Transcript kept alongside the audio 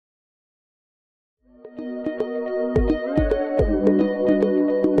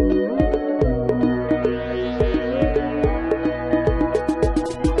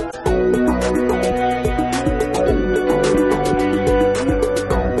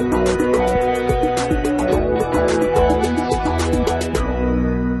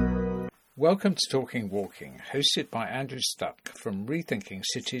Welcome to Talking Walking, hosted by Andrew Stuck from Rethinking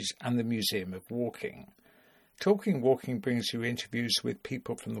Cities and the Museum of Walking. Talking Walking brings you interviews with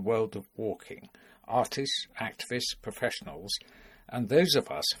people from the world of walking, artists, activists, professionals, and those of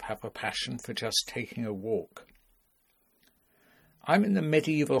us who have a passion for just taking a walk. I'm in the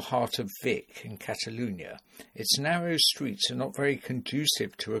medieval heart of Vic in Catalonia. Its narrow streets are not very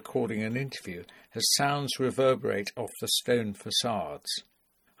conducive to recording an interview as sounds reverberate off the stone facades.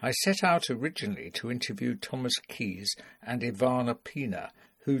 I set out originally to interview Thomas Keyes and Ivana Pinna,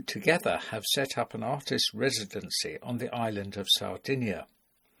 who together have set up an artist residency on the island of Sardinia.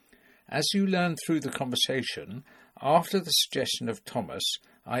 As you learn through the conversation, after the suggestion of Thomas,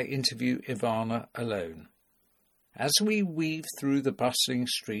 I interview Ivana alone. As we weave through the bustling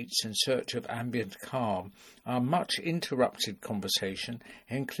streets in search of ambient calm, our much interrupted conversation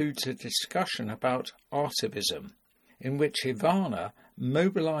includes a discussion about artivism, in which Ivana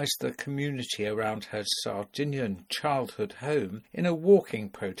mobilised the community around her Sardinian childhood home in a walking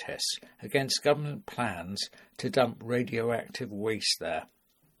protest against government plans to dump radioactive waste there.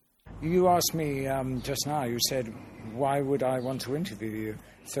 You asked me just now, you said, why would I want to interview you?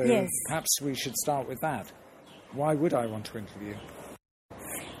 So yes. Perhaps we should start with that. Why would I want to interview?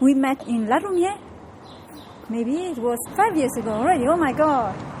 We met in La Rumière. Maybe it was 5 years ago already. Oh my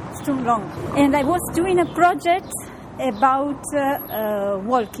God, it's too long. And I was doing a project about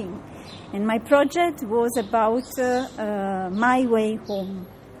walking. And my project was about my way home.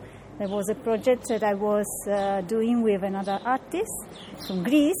 There was a project that I was doing with another artist from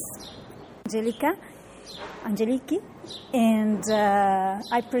Greece, Angeliki. And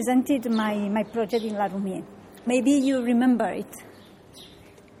I presented my project in La Rumière. Maybe you remember it.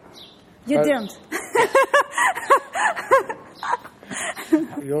 You don't.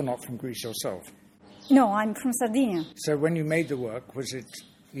 You're not from Greece yourself? No, I'm from Sardinia. So when you made the work, was it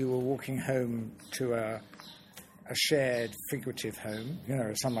you were walking home to a shared figurative home,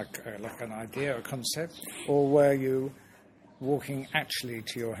 some like an idea, a concept, or were you walking actually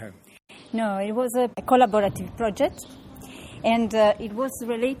to your home? No, it was a collaborative project, and it was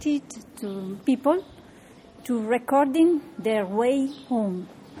related to people to recording their way home.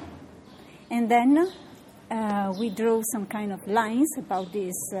 And then we drew some kind of lines about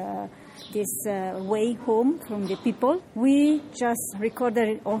this way home from the people. We just recorded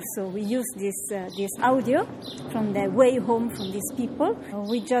it also. We used this audio from the way home from these people.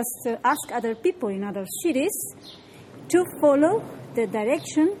 We just ask other people in other cities to follow the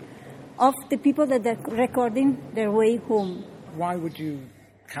direction of the people that are recording their way home. Why would you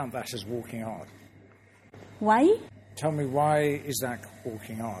count that as walking art? Why? Tell me, why is that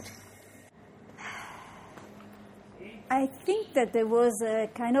walking art? I think that there was a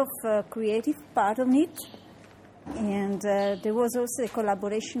kind of creative part of it, and there was also a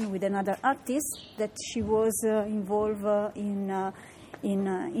collaboration with another artist that she was involved in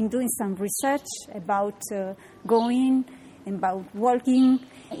doing some research about going, about walking.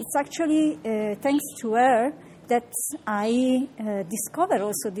 It's actually thanks to her that I discovered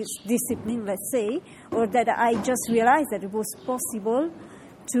also this discipline, let's say, or that I just realized that it was possible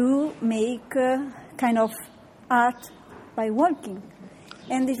to make kind of art by walking.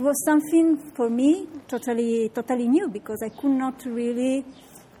 And it was something for me totally new, because I could not really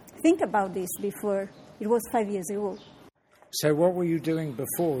think about this before. It was 5 years ago. So what were you doing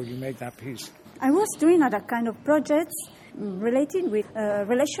before you made that piece? I was doing other kind of projects related with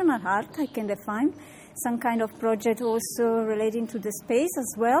relational art, I can define. Some kind of project also relating to the space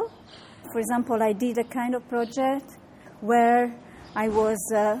as well. For example, I did a kind of project where I was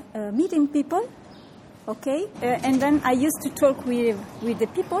meeting people, okay, and then I used to talk with the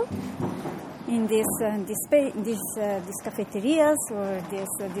people in these cafeterias or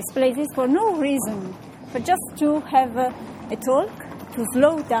these places for no reason, but just to have a talk, to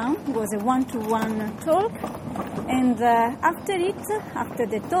slow down. It was a one-to-one talk, and after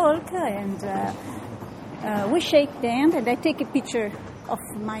the talk, and we shake the hand, and I take a picture of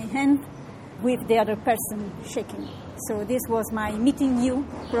my hand with the other person shaking. So this was my Meeting You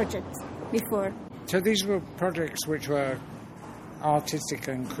project before. So these were projects which were artistic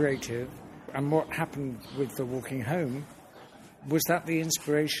and creative, and what happened with the walking home, was that the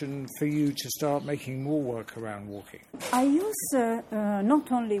inspiration for you to start making more work around walking? I use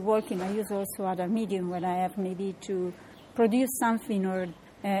not only walking, I use also other medium when I have maybe to produce something, or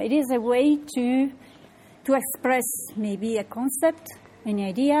it is a way to express maybe a concept, an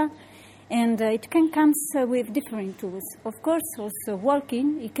idea, and it can come with different tools. Of course, also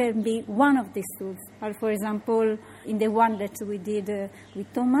walking, it can be one of these tools. For example, in the one that we did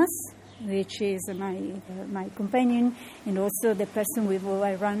with Thomas, which is my companion, and also the person with whom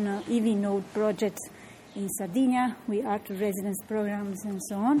I run EV Node project in Sardinia. We art residence programs and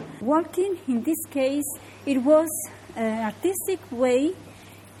so on. Walking, in this case, it was an artistic way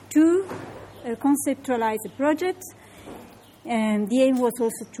to conceptualize a project, and the aim was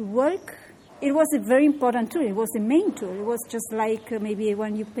also to work. It was a very important tool. It was the main tool. It was just like maybe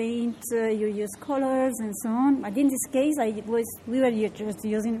when you paint, you use colors and so on. But in this case, we were just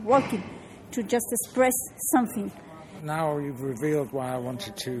using walking to just express something. Now you've revealed why I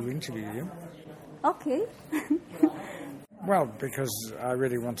wanted to interview you. Okay. Well, because I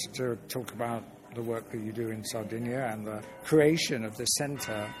really wanted to talk about the work that you do in Sardinia and the creation of the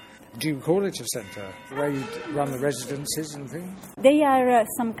centre. Do you call it a centre, where you run the residencies and things? They are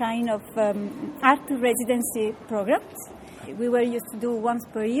some kind of art residency programs. We were used to do once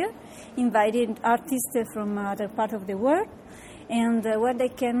per year, inviting artists from other part of the world, and where they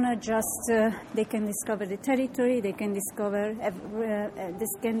can they can discover the territory, they can discover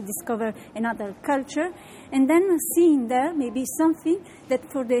another culture, and then seeing there maybe something that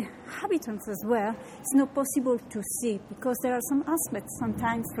for the inhabitants as well it's not possible to see, because there are some aspects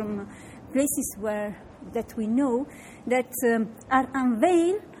sometimes from places that we know that are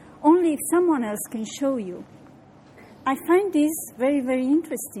unveiled only if someone else can show you. I find this very, very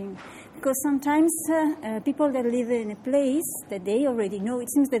interesting, because sometimes people that live in a place that they already know,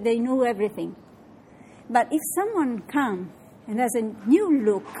 it seems that they know everything. But if someone comes and has a new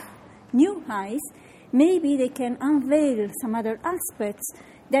look, new eyes, maybe they can unveil some other aspects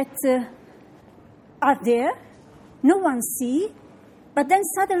that are there, no one sees, but then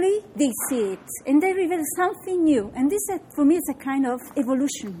suddenly they see it, and they reveal something new. And this, for me, is a kind of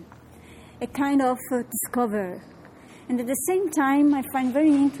evolution, a kind of discovery. And at the same time, I find very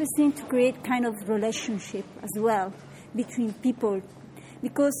interesting to create kind of relationship as well between people.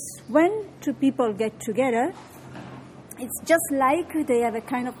 Because when two people get together, it's just like they have a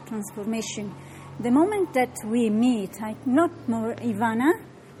kind of transformation. The moment that we meet, I'm not more Ivana,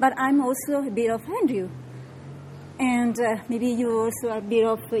 but I'm also a bit of Andrew. And maybe you also are a bit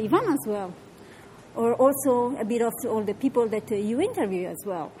of Ivana as well. Or also a bit of all the people that you interview as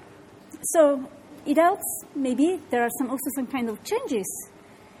well. So it helps. Maybe there are also some kind of changes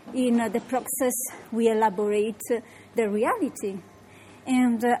in the process we elaborate the reality.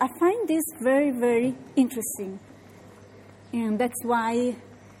 And I find this very, very interesting. And that's why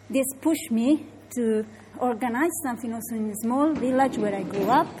this pushed me to organize something also in a small village where I grew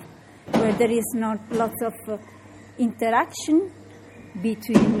up, where there is not lots of interaction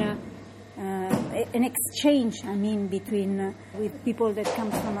between an exchange, between with people that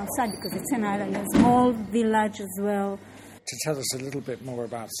come from outside, because it's an island, a small village as well. To tell us a little bit more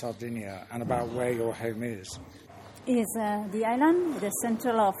about Sardinia and about where your home is. Is the island, the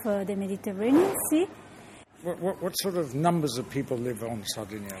central of the Mediterranean Sea. What sort of numbers of people live on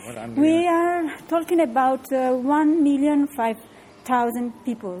Sardinia? We are talking about 1,005,000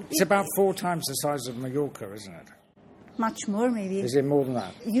 people. It's about 4 times the size of Mallorca, isn't it? Much more, maybe. Is it more than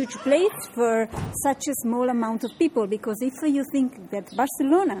that? Huge place for such a small amount of people, because if you think that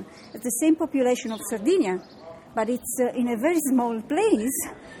Barcelona has the same population of Sardinia, but it's in a very small place,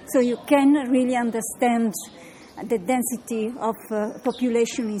 so you can really understand the density of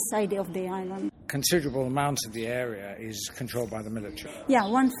population inside of the island. Considerable amount of the area is controlled by the military. Yeah,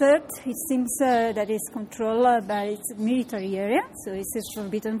 1/3, it seems that is controlled by its military area, so it is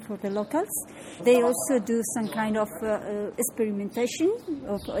forbidden for the locals. They also do some kind of experimentation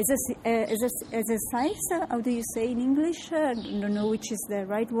of exercise. How do you say in English? I don't know which is the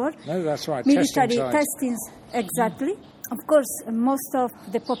right word. No, that's right. Military testings, exactly. Of course, most of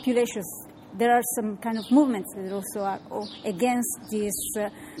the populations, there are some kind of movements that also are against this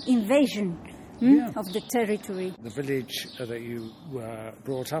invasion of the territory. The village that you were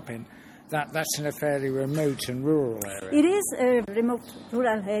brought up in, that's in a fairly remote and rural area. It is a remote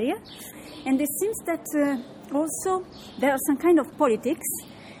rural area, and it seems that also there are some kind of politics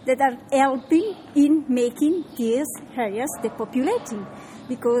that are helping in making these areas depopulating.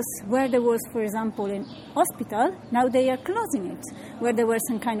 Because where there was, for example, an hospital, now they are closing it. Where there were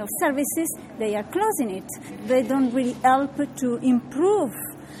some kind of services, they are closing it. They don't really help to improve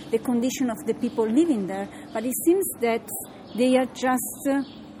the condition of the people living there. But it seems that they are just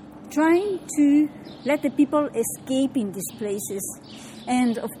trying to let the people escape in these places.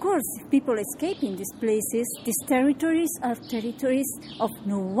 And of course, if people escape in these places, these territories are territories of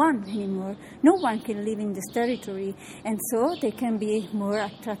no one anymore. No one can live in this territory. And so they can be more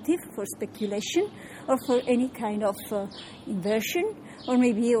attractive for speculation or for any kind of inversion, or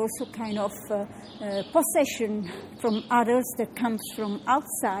maybe also kind of possession from others that comes from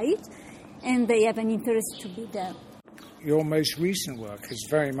outside. and they have an interest to be there. Your most recent work is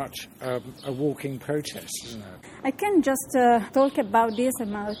very much a walking protest, isn't it? I can just talk about this,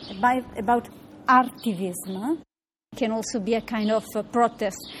 about activism. It can also be a kind of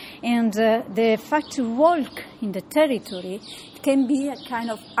protest. And the fact to walk in the territory can be a kind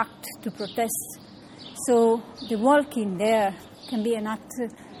of act to protest. So the walking there can be an act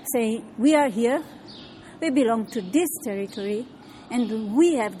saying, we are here, we belong to this territory, and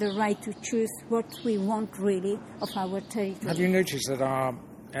we have the right to choose what we want really of our territory. Have you noticed that our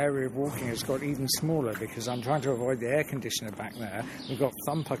area of walking has got even smaller because I'm trying to avoid the air conditioner back there. We've got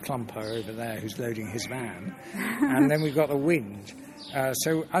Thumper Clumper over there who's loading his van, and then we've got the wind.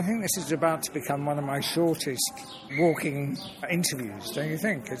 So I think this is about to become one of my shortest walking interviews, don't you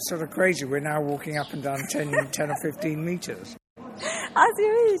think? It's sort of crazy. We're now walking up and down 10 or 15 metres. As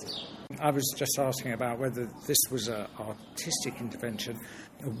you wish. I was just asking about whether this was an artistic intervention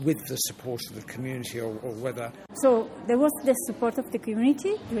with the support of the community or whether... So there was the support of the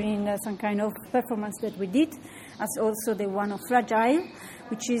community during some kind of performance that we did, as also the one of Fragile,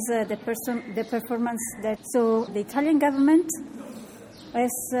 which is the performance that... So the Italian government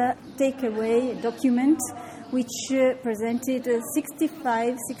has taken away a document which presented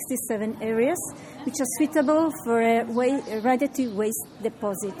 67 areas which are suitable for a radioactive waste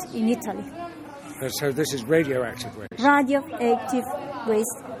deposit in Italy. So this is radioactive waste? Radioactive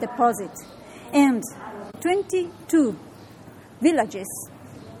waste deposit. And 22 villages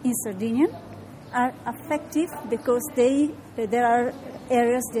in Sardinia are affected because there are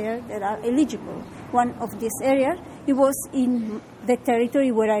areas there that are eligible. One of these areas, it was in the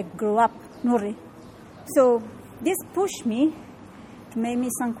territory where I grew up, Nurri. So this pushed me to make me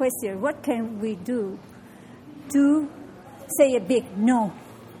some questions. What can we do to say a big no?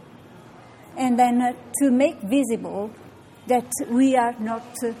 And then to make visible that we are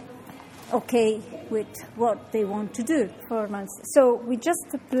not okay with what they want to do for months. So we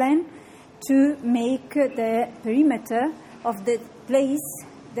just plan to make the perimeter of the place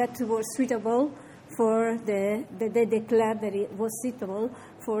that was suitable for they declared that it was suitable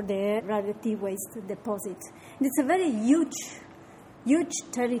for the radioactive waste deposit. And it's a very huge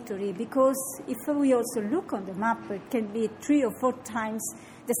territory because if we also look on the map, it can be 3 or 4 times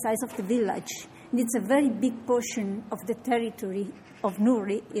the size of the village. And it's a very big portion of the territory of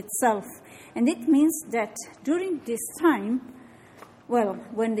Nurri itself. And it means that during this time, well,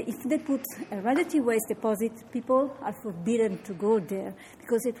 if they put a radioactive waste deposit, people are forbidden to go there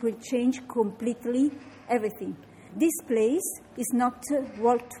because it will change completely everything. This place is not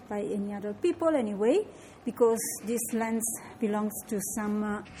walked by any other people anyway because this land belongs to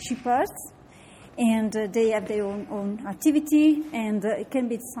some shepherds and they have their own activity and it can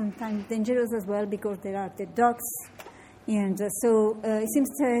be sometimes dangerous as well because there are the dogs and so it seems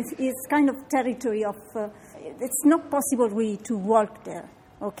it's kind of territory of... it's not possible really to walk there,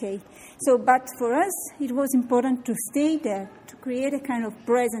 okay? So, but for us, it was important to stay there, to create a kind of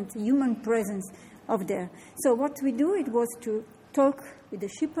presence, human presence of there. So what we do, it was to talk with the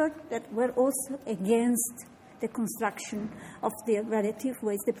shepherds that were also against the construction of the radioactive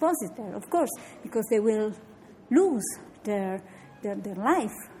waste deposit there, of course, because they will lose their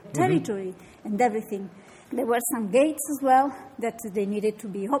life, territory, and everything. There were some gates as well that they needed to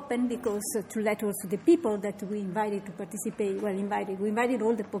be open because to let also the people that we invited to participate, we invited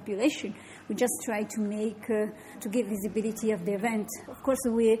all the population. We just tried to make, to give visibility of the event. Of course,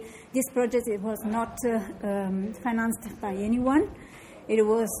 this project, it was not financed by anyone. It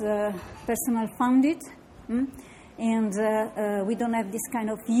was personal funded, and we don't have this kind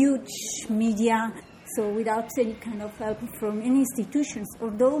of huge media. So without any kind of help from any institutions,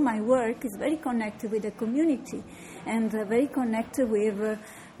 although my work is very connected with the community and very connected with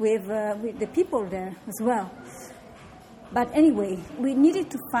the people there as well. But anyway, we needed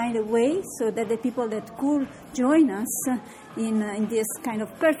to find a way so that the people that could join us in this kind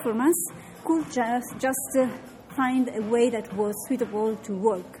of performance could just find a way that was suitable to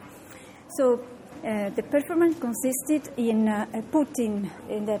work. So the performance consisted in putting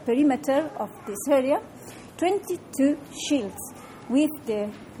in the perimeter of this area 22 shields with the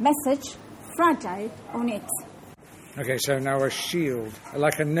message "Fragile" on it. Okay, so now a shield,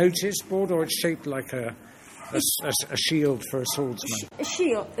 like a notice board, or it's shaped like a shield for a swordsman? A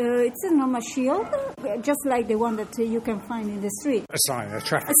shield. It's a normal shield, just like the one that you can find in the street. A sign, a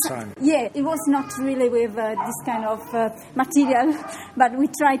traffic sign. Yeah, it was not really with this kind of material, but we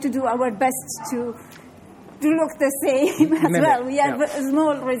tried to do our best to look the same as well. We have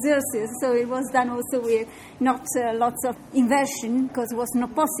small resources, so it was done also with not lots of inversion because it was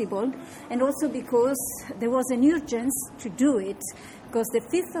not possible, and also because there was an urgency to do it because the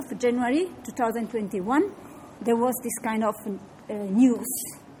 5th of January 2021, there was this kind of news.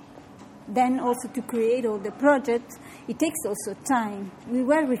 Then also to create all the project, it takes also time. We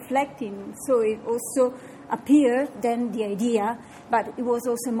were reflecting, so it also appeared then the idea, but it was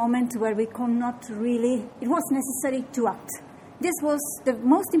also a moment where we could not really, it was necessary to act. This was the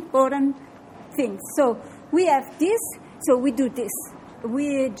most important thing. So we have this, so we do this.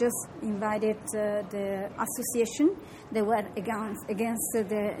 We just invited the association. They were against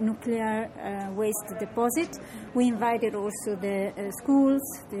the nuclear waste deposit. We invited also the schools,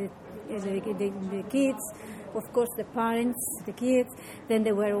 the kids, of course the parents, the kids. Then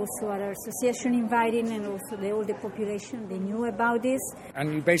there were also other associations invited, and also the older population, they knew about this.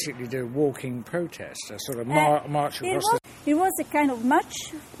 And you basically did a walking protest, a sort of march across It was a kind of march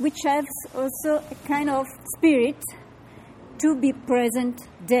which has also a kind of spirit to be present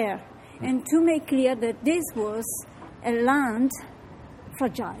there and to make clear that this was a land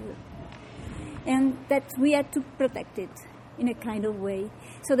fragile and that we had to protect it in a kind of way.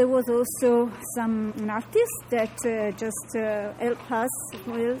 So there was also some artists that just helped us,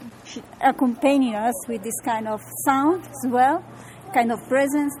 accompanying us with this kind of sound as well, kind of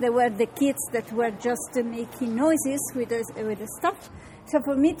presence. There were the kids that were just making noises with the stuff. So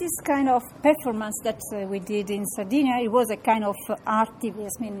for me, this kind of performance that we did in Sardinia, it was a kind of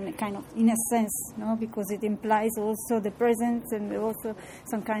activism, in a sense, no, because it implies also the presence and also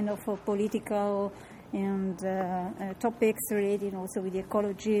some kind of political and topics related also with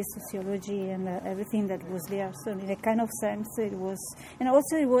ecology, sociology, and everything that was there. So in a kind of sense, it was, and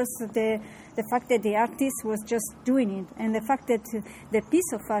also it was the fact that the artist was just doing it, and the fact that the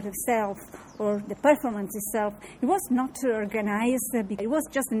piece of art itself or the performance itself, it was not organized, it was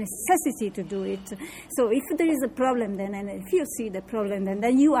just a necessity to do it. So if there is a problem then, and if you see the problem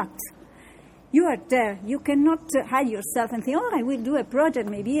then you act. You are there. You cannot hide yourself and think, oh, I will do a project.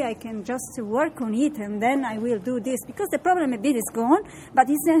 Maybe I can just work on it and then I will do this. Because the problem maybe is gone, but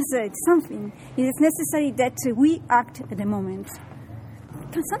it's something. It is necessary that we act at the moment.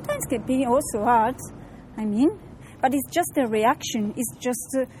 Sometimes can be also hard, but it's just a reaction. It's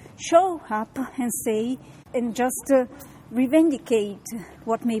just show up and say, and just revindicate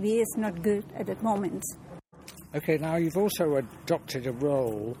what maybe is not good at that moment. Okay, now you've also adopted a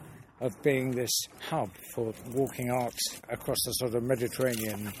role of being this hub for walking arts across the sort of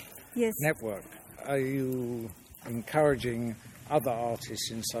Mediterranean network. Are you encouraging other artists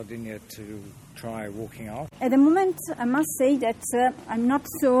in Sardinia to try walking art? At the moment, I must say that I'm not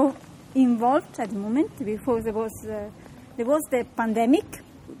so involved at the moment because there was the pandemic.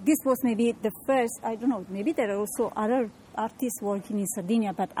 This was maybe the first, I don't know, maybe there are also other artists working in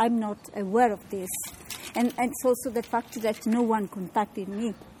Sardinia, but I'm not aware of this. And it's also the fact that no one contacted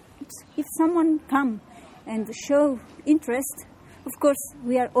me. If someone come and show interest, of course,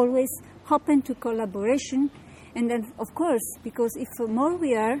 we are always open to collaboration. And then, of course, because if more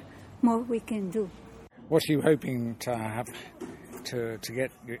we are, more we can do. What are you hoping to have to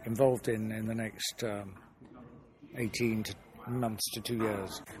get involved in the next 18 months to 2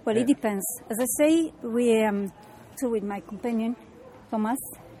 years? Well, it depends. As I say, we so with my companion, Thomas,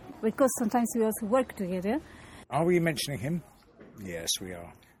 because sometimes we also work together. Are we mentioning him? Yes, we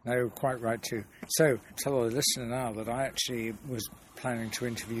are. No, quite right too. So, tell the listener now that I actually was planning to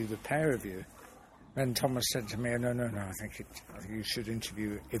interview the pair of you. And Thomas said to me, no, I think you should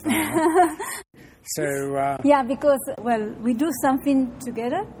interview Ivana. So... Yeah, because, we do something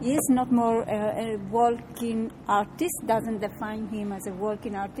together. He is not more a walking artist, doesn't define him as a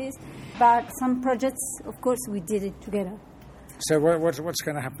walking artist. But some projects, of course, we did it together. So what's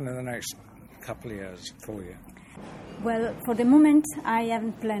going to happen in the next couple of years for you? Well, for the moment, I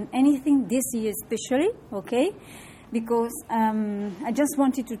haven't planned anything this year especially, okay? Because I just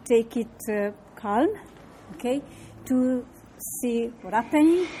wanted to take it calm, okay? To see what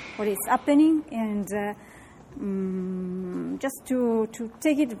is happening, and just to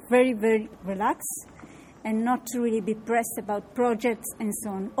take it very, very relaxed and not to really be pressed about projects and so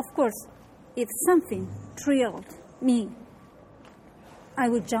on. Of course, if something thrilled me, I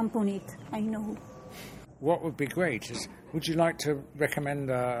would jump on it, I know. What would be great is, would you like to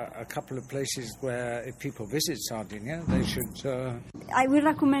recommend a couple of places where if people visit Sardinia, they should... I will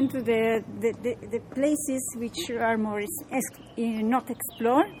recommend to the places which are more not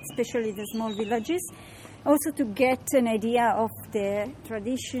explored, especially the small villages, also to get an idea of the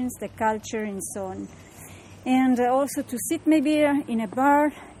traditions, the culture and so on. And also to sit maybe in a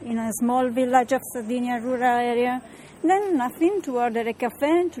bar in a small village of Sardinia, rural area. Then nothing, to order a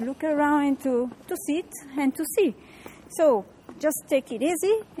cafe, to look around, and to sit and to see. So just take it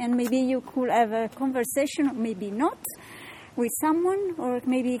easy, and maybe you could have a conversation, or maybe not. with someone, or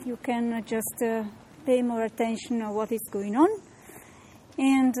maybe you can just pay more attention on what is going on,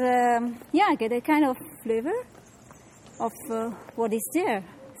 and get a kind of flavor of what is there.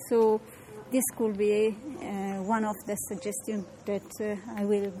 So this could be one of the suggestions that I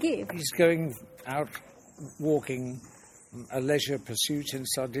will give. Is going out walking a leisure pursuit in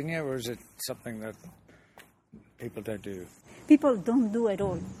Sardinia, or is it something that people don't do? People don't do at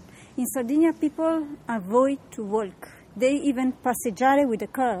all. In Sardinia, people avoid to walk. They even passeggiare with a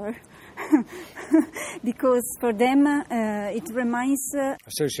car because for them it reminds...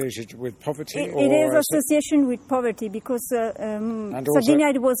 associated with poverty? It is association with poverty because Sardinia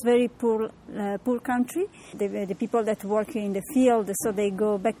it was very poor country. The people that work in the field, so they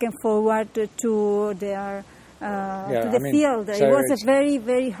go back and forward to their field. So it was a very,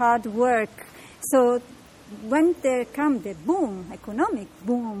 very hard work. So when there come the boom, economic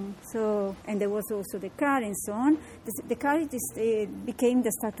boom, and there was also the car and so on, the car became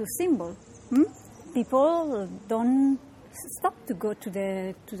the status symbol. People don't stop to go to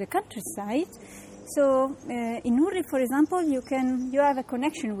the countryside. So in Uri, for example, you have a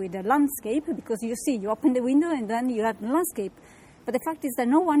connection with the landscape because you open the window and then you have the landscape. But the fact is that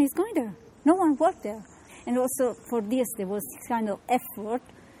no one is going there. No one worked there. And also for this, there was this kind of effort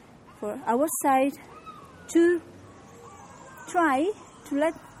for our side to try to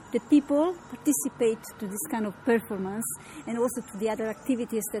let the people participate to this kind of performance and also to the other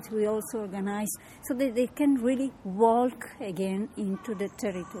activities that we also organize so that they can really walk again into the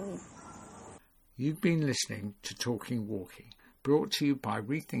territory. You've been listening to Talking Walking, brought to you by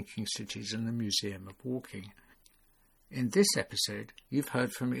Rethinking Cities and the Museum of Walking. In this episode, you've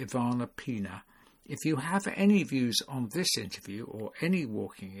heard from Ivana Pinna. If you have any views on this interview or any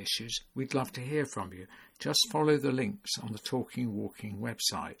walking issues, we'd love to hear from you. Just follow the links on the Talking Walking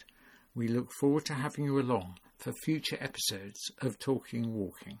website. We look forward to having you along for future episodes of Talking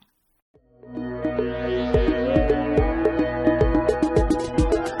Walking.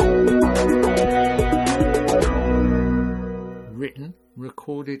 Written,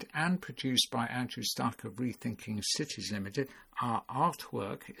 recorded and produced by Andrew Stuck of Rethinking Cities Limited. Our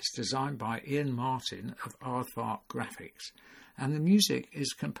artwork is designed by Ian Martin of Aardvark Graphics, and the music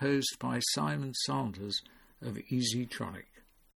is composed by Simon Sanders of Easytronic.